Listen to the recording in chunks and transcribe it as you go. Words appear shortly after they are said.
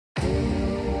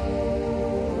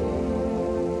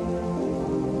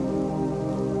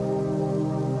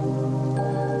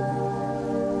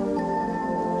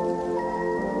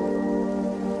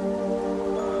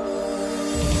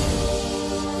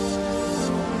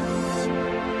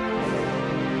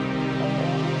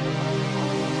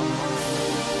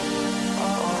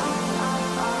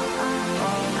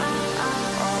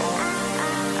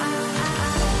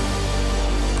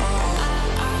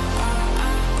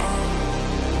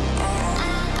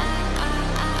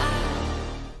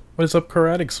What is up, car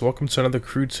addicts? Welcome to another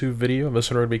Crew 2 video. This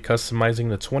one we're going to be customizing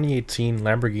the 2018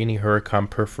 Lamborghini Huracan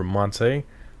Performante.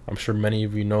 I'm sure many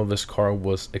of you know this car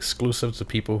was exclusive to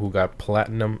people who got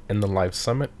Platinum in the Live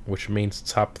Summit, which means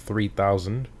top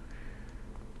 3,000.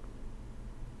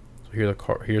 So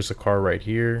here's the car right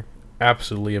here.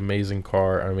 Absolutely amazing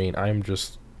car. I mean, I'm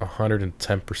just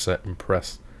 110%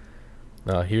 impressed.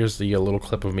 Here's the little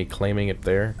clip of me claiming it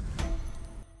there.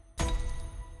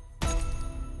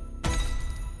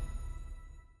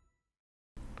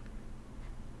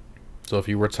 So if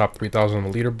you were top 3,000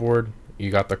 on the leaderboard,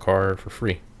 you got the car for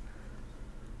free.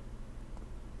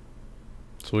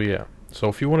 So yeah. So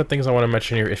a few one of the things I want to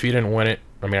mention here, if you didn't win it,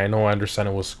 I mean, I understand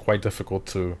it was quite difficult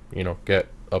to, get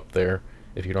up there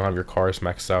if you don't have your cars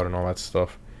maxed out and all that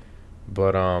stuff.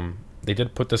 But they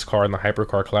did put this car in the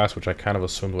hypercar class, which I kind of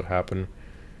assumed would happen,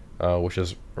 which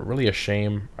is really a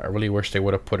shame. I really wish they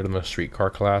would have put it in the street car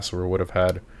class, or would have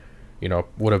had,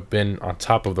 would have been on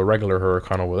top of the regular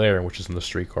Huracan over there, which is in the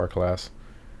streetcar class.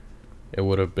 It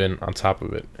would have been on top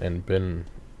of it and been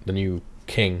the new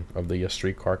king of the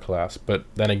streetcar class. But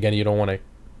then again, you don't want to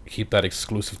keep that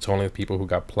exclusive to only the people who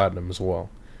got Platinum as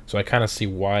well. So I kind of see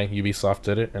why Ubisoft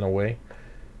did it in a way.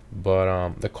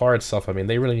 But the car itself, I mean,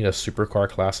 they really need a supercar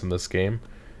class in this game.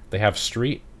 They have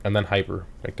street and then hyper.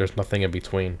 Like, there's nothing in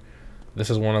between. This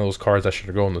is one of those cars that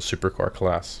should go in the supercar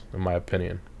class, in my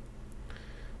opinion.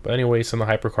 But anyway, it's in the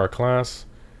hypercar class,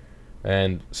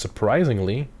 and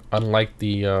surprisingly, unlike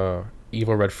the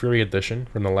Evo Red Fury edition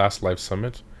from the last Live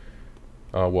Summit,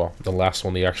 well, the last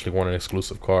one they actually won an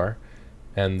exclusive car,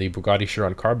 and the Bugatti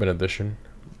Chiron Carbon edition,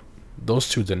 those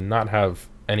two did not have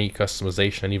any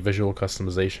customization, any visual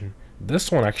customization.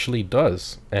 This one actually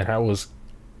does, and I was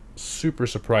super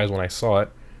surprised when I saw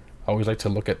it. I always like to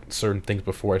look at certain things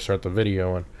before I start the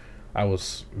video, and I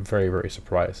was very, very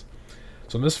surprised.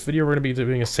 So in this video, we're going to be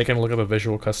doing is taking a look at the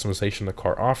visual customization the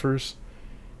car offers.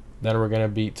 Then we're going to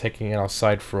be taking it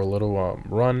outside for a little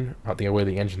run, out the way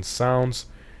the engine sounds,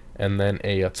 and then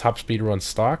a top speed run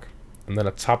stock, and then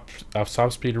a top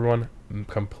speed run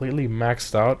completely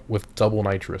maxed out with double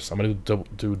nitrous. I'm going to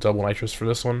do double nitrous for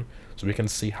this one, so we can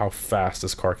see how fast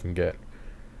this car can get.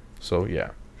 So yeah,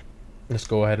 let's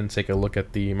go ahead and take a look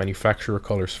at the manufacturer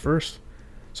colors first.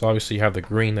 So obviously you have the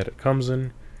green that it comes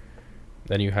in.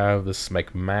 Then you have this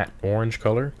like matte orange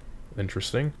color,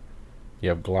 interesting. You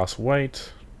have gloss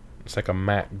white, it's like a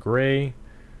matte gray,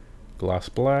 gloss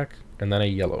black, and then a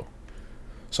yellow.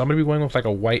 So I'm going to be going with like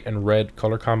a white and red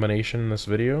color combination in this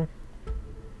video.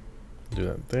 Do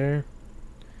that there.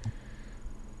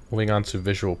 Moving on to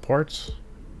visual parts.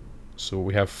 So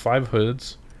we have 5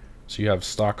 hoods. So you have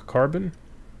stock carbon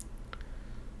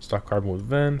with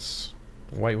vents,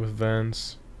 white with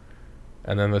vents,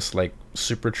 and then this like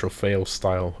super trofeo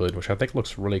style hood, which I think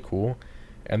looks really cool.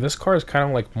 And this car is kind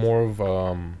of like more of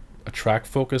a track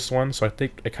focused one, so I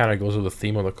think it kind of goes with the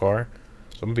theme of the car.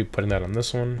 So I'm gonna be putting that on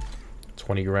this one.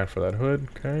 20 grand for that hood.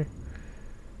 Okay,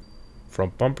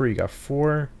 front bumper, you got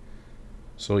 4,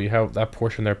 so you have that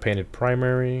portion there painted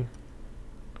primary,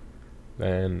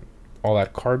 then all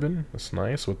that carbon, that's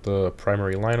nice, with the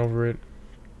primary line over it.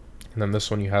 And then this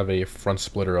one you have a front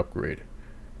splitter upgrade,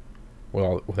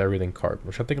 well, with everything carbon,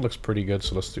 which I think looks pretty good,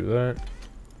 so let's do that.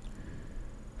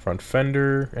 Front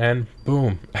fender, and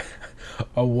boom,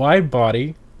 a wide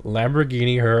body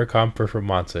Lamborghini Huracan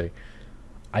Performante.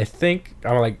 I think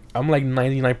I'm like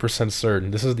 99%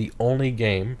 certain this is the only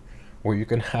game where you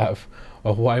can have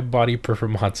a wide body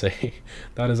Performante.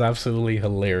 That is absolutely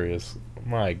hilarious.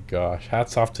 My gosh,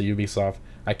 hats off to Ubisoft.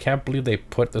 I can't believe they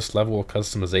put this level of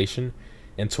customization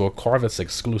into a car that's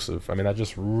exclusive. I mean, that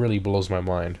just really blows my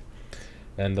mind.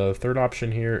 And the third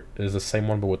option here is the same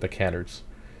one but with the canards.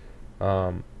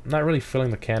 Not really filling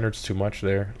the canards too much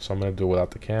there, so I'm going to do it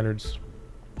without the canards.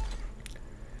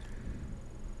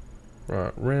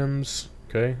 Rims,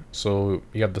 okay, so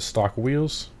you have the stock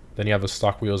wheels, then you have the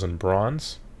stock wheels in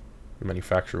bronze, the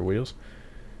manufacturer wheels.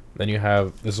 Then you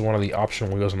have, this is one of the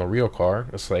optional wheels on the real car.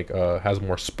 It's like, has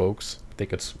more spokes. I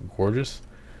think it's gorgeous.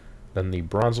 Then the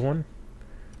bronze one.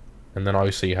 And then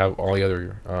obviously you have all the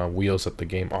other wheels that the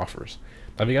game offers.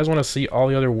 Now if you guys want to see all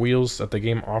the other wheels that the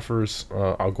game offers,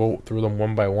 I'll go through them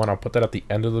one by one. I'll put that at the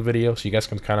end of the video so you guys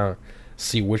can kind of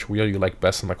see which wheel you like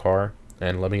best in the car.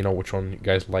 And let me know which one you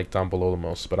guys like down below the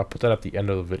most. But I'll put that at the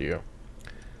end of the video.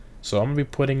 So I'm going to be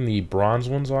putting the bronze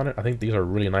ones on it. I think these are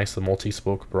really nice, the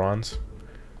multi-spoke bronze.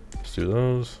 Let's do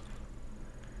those.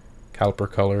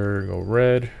 Caliper color, go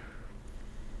red.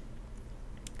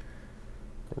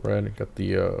 Red, got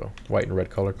the white and red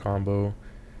color combo.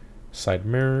 Side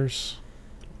mirrors.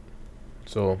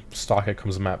 So stock, it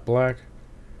comes matte black.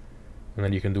 And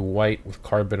then you can do white with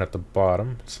carbon at the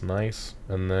bottom. It's nice.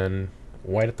 And then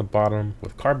white at the bottom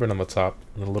with carbon on the top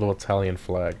and a little Italian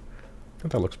flag. I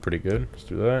think that looks pretty good. Let's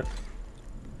do that.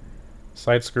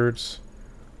 Side skirts.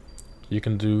 You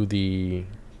can do the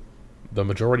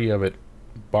majority of it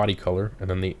body color and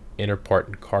then the inner part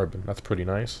in carbon. That's pretty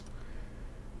nice.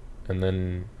 And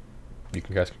then you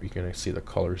can see the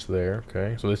colors there.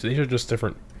 Okay, so these are just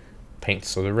different paints,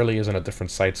 so there really isn't a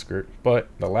different side skirt, but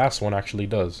the last one actually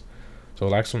does. So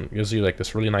the last one gives you like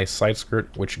this really nice side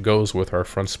skirt, which goes with our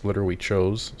front splitter we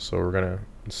chose. So we're gonna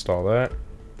install that.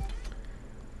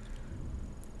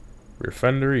 Rear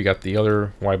fender, you got the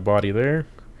other wide body there,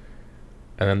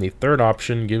 and then the third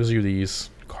option gives you these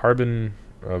carbon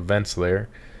vents there,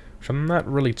 which I'm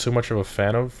not really too much of a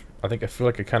fan of. I feel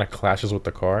like it kind of clashes with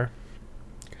the car.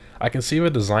 I can see the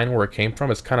design where it came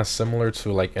from. It's kind of similar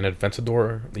to like an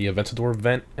Aventador, the Aventador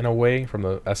vent in a way from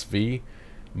the SV,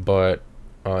 but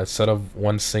instead of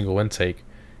one single intake,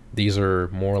 these are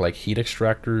more like heat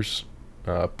extractors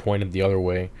pointed the other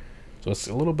way. So it's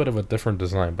a little bit of a different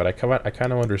design, but I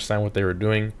kind of understand what they were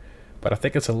doing, but I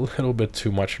think it's a little bit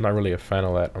too much. I'm not really a fan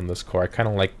of that on this car. I kind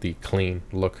of like the clean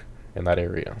look in that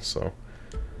area, so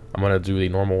I'm gonna do the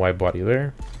normal wide body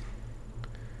there.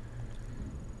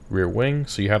 Rear wing,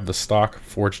 so you have the stock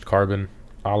forged carbon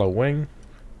a la wing,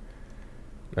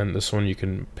 and this one you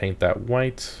can paint that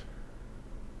white,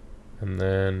 and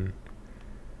then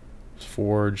it's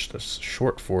forged, a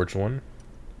short forged one,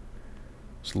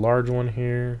 this large one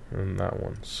here, and that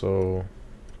one. So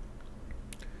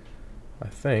I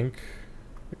think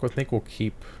we'll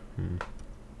keep.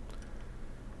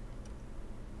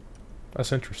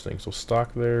 That's interesting. So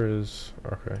stock there is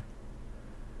okay.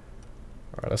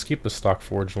 Alright, let's keep the stock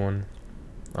forged one.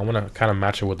 I want to kind of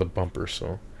match it with the bumper,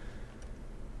 so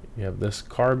you have this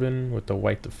carbon with the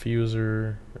white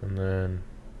diffuser, and then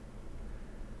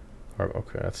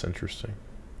okay, that's interesting.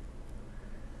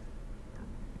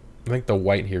 I think the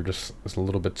white here just is a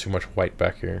little bit too much white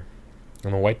back here,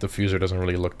 and the white diffuser doesn't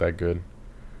really look that good.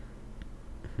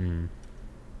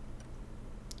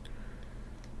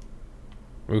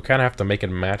 We kind of have to make it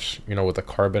match, you know, with the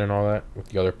carbon and all that, with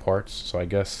the other parts. So I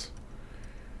guess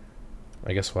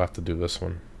we'll have to do this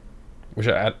one. Which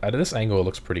at this angle it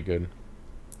looks pretty good.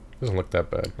 Doesn't look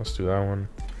that bad. Let's do that one.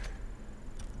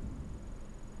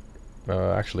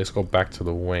 Actually, let's go back to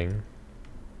the wing.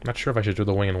 I'm not sure if I should do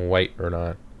the wing in white or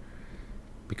not,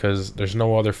 because there's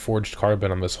no other forged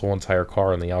carbon on this whole entire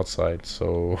car on the outside.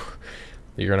 So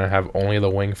you're gonna have only the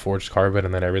wing forged carbon,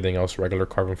 and then everything else regular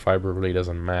carbon fiber. Really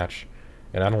doesn't match.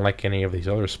 And I don't like any of these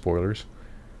other spoilers.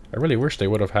 I really wish they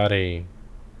would have had a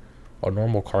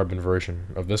normal carbon version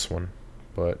of this one,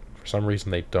 but for some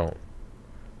reason they don't.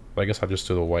 But I guess I'll just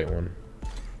do the white one.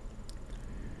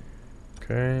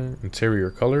 Okay, interior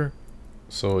color.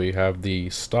 So you have the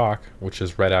stock, which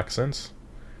is red accents.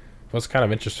 Well, it's kind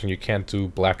of interesting, you can't do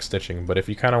black stitching, but if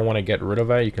you kind of want to get rid of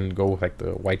that, you can go with like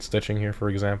the white stitching here, for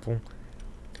example.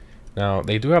 Now,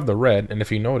 they do have the red, and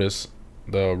if you notice,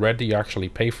 the red that you actually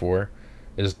pay for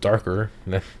is darker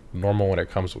than the normal one it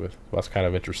comes with. So that's kind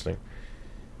of interesting.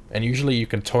 And usually you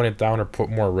can tone it down or put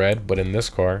more red, but in this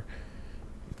car,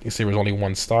 you see there's only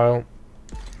one style.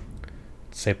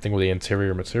 Same thing with the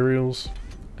interior materials,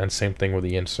 and same thing with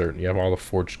the insert. You have all the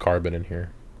forged carbon in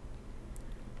here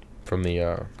from the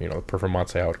you know, the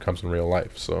Performante, how it comes in real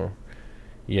life. So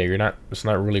yeah, it's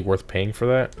not really worth paying for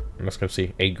that. I'm just gonna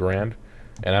see 8 grand,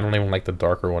 and I don't even like the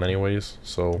darker one anyways.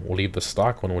 So we'll leave the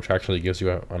stock one, which actually gives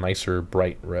you a nicer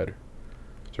bright red.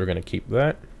 So we're gonna keep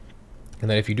that. And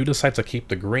then if you do decide to keep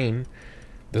the green,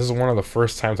 this is one of the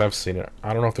first times I've seen it.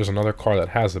 I don't know if there's another car that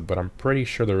has it, but I'm pretty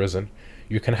sure there isn't.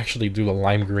 You can actually do the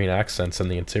lime green accents in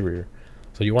the interior.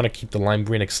 So you want to keep the lime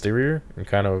green exterior and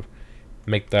kind of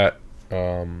make that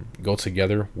go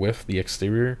together with the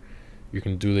exterior. You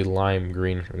can do the lime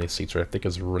green in the seats, which I think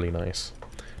is really nice.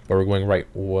 But we're going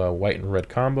white and red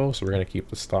combo, so we're going to keep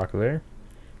the stock there.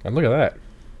 And look at that.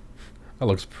 That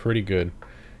looks pretty good.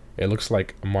 It looks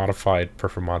like a modified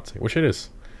Performante, which it is.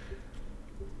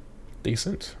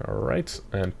 Decent. Alright.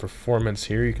 And performance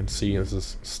here, you can see this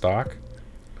is stock.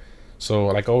 So,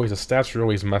 like always, the stats are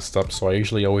always messed up, so I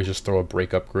usually always just throw a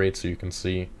brake upgrade so you can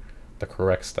see the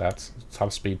correct stats.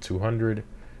 Top speed 200,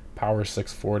 power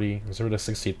 640, 0 to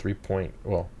 60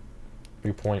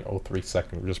 3.03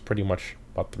 seconds, which is pretty much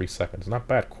about 3 seconds. Not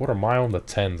bad. Quarter mile in the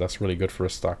 10s. That's really good for a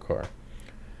stock car.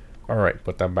 Alright,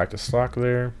 put that back to stock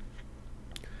there.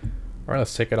 Alright,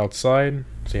 let's take it outside,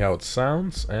 see how it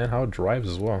sounds, and how it drives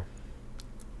as well.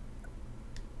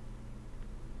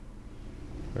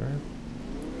 Alright.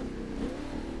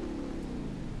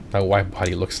 That wide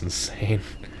body looks insane.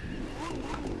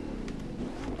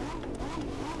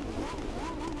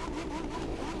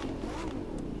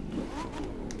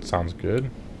 Sounds good.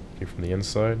 See from the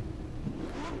inside.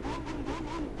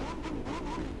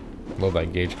 Love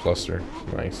that gauge cluster.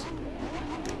 Nice.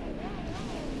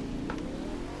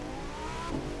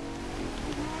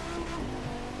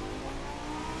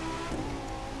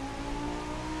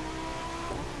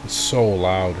 It's so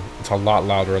loud. It's a lot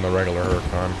louder than the regular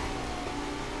Huracan.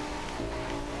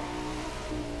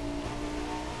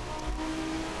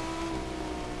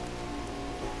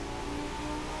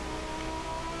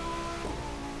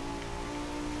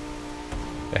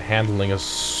 The handling is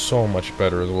so much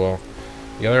better as well.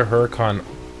 The other Huracan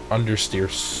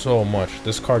understeers so much.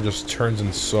 This car just turns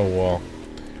in so well.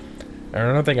 And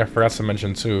another thing I forgot to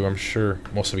mention too, I'm sure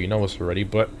most of you know this already,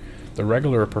 but the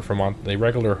regular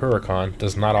Huracan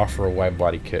does not offer a wide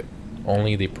body kit.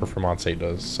 Only the Performante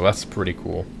does, so that's pretty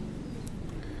cool.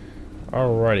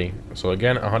 Alrighty, so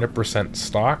again, 100%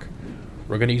 stock.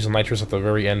 We're going to use the nitrous at the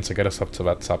very end to get us up to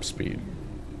that top speed.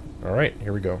 Alright,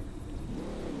 here we go.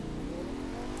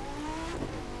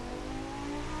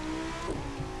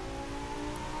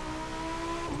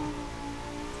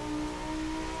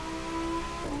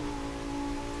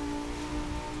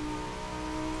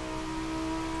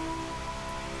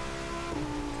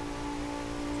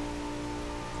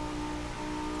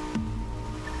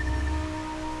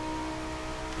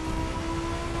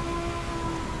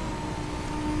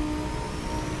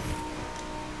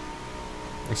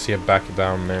 You see it back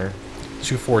down there.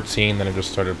 214, then it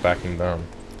just started backing down.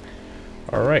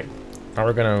 Alright, now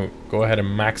we're gonna go ahead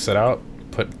and max it out,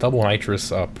 put double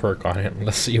nitrous perk on it, and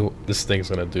let's see what this thing's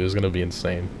gonna do. It's gonna be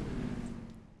insane.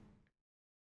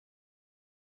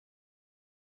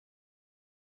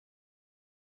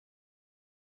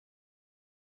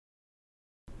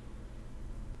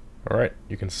 Alright,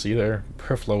 you can see there,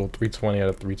 perf level 320 out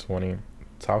of 320,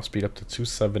 top speed up to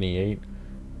 278,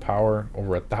 power over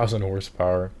 1,000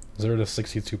 horsepower, 0 to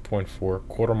 62.4,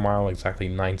 quarter mile exactly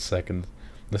 9 seconds.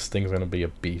 This thing's gonna be a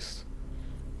beast.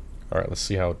 Alright, let's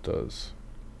see how it does.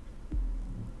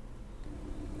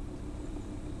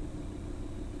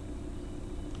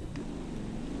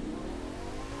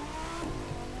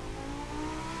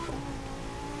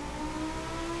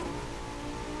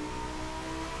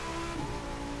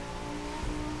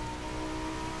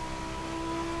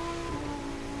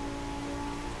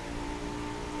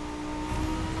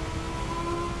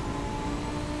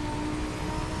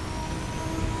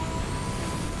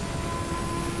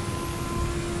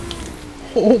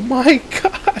 Oh my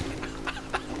god!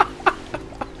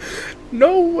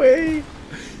 No way!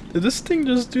 Did this thing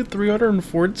just do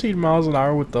 314 miles an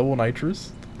hour with double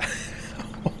nitrous?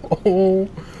 Oh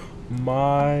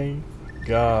my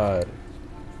god.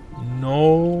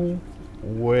 No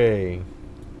way.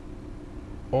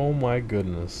 Oh my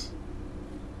goodness.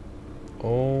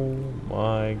 Oh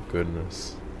my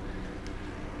goodness.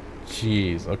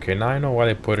 Jeez. Okay, now I know why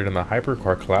they put it in the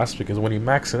hypercar class, because when you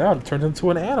max it out, it turns into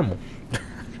an animal.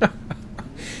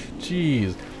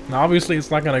 Jeez. Now, obviously,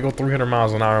 it's not going to go 300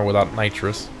 miles an hour without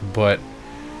nitrous, but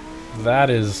that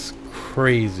is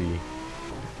crazy.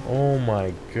 Oh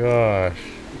my gosh.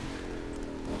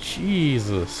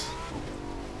 Jesus.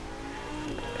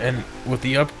 And with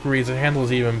the upgrades, it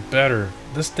handles even better.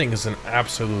 This thing is an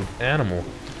absolute animal.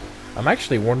 I'm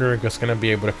actually wondering if it's going to be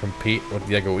able to compete with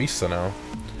the Egoista now.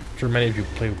 I'm sure many of you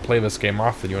play this game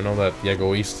often. You'll know that the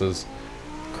Egoista is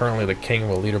currently the king of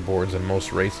the leaderboards in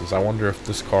most races. I wonder if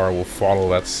this car will follow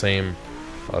that same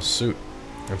suit.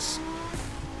 It'll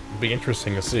be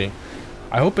interesting to see.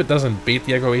 I hope it doesn't beat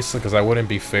the Egoista, because that wouldn't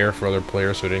be fair for other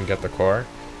players who didn't get the car.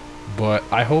 But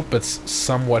I hope it's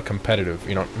somewhat competitive.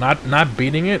 You know, not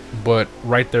beating it, but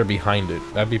right there behind it.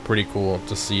 That'd be pretty cool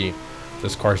to see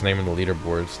this car's name in the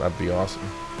leaderboards. That'd be awesome.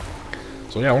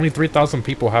 So yeah, only 3,000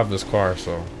 people have this car,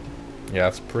 so yeah,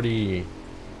 it's pretty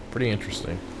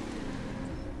interesting.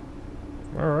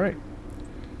 Alright.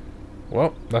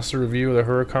 Well, that's the review of the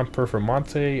Huracan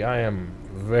Performante. I am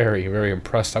very, very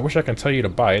impressed. I wish I could tell you to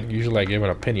buy it. Usually I give an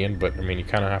opinion, but I mean, you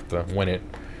kind of have to win it.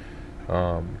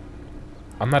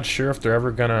 I'm not sure if they're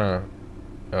ever gonna,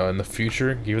 in the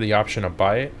future, give you the option to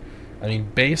buy it. I mean,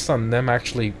 based on them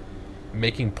actually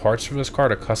making parts for this car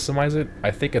to customize it,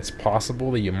 I think it's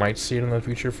possible that you might see it in the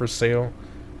future for sale.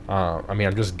 I mean,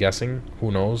 I'm just guessing.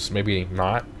 Who knows? Maybe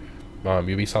not.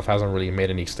 Ubisoft hasn't really made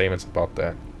any statements about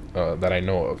that that I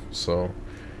know of. So,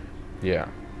 yeah.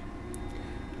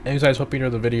 Anyways, guys, hope you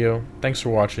enjoyed the video. Thanks for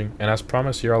watching. And as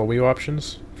promised, here are all the Wii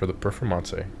options for the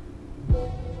Performante.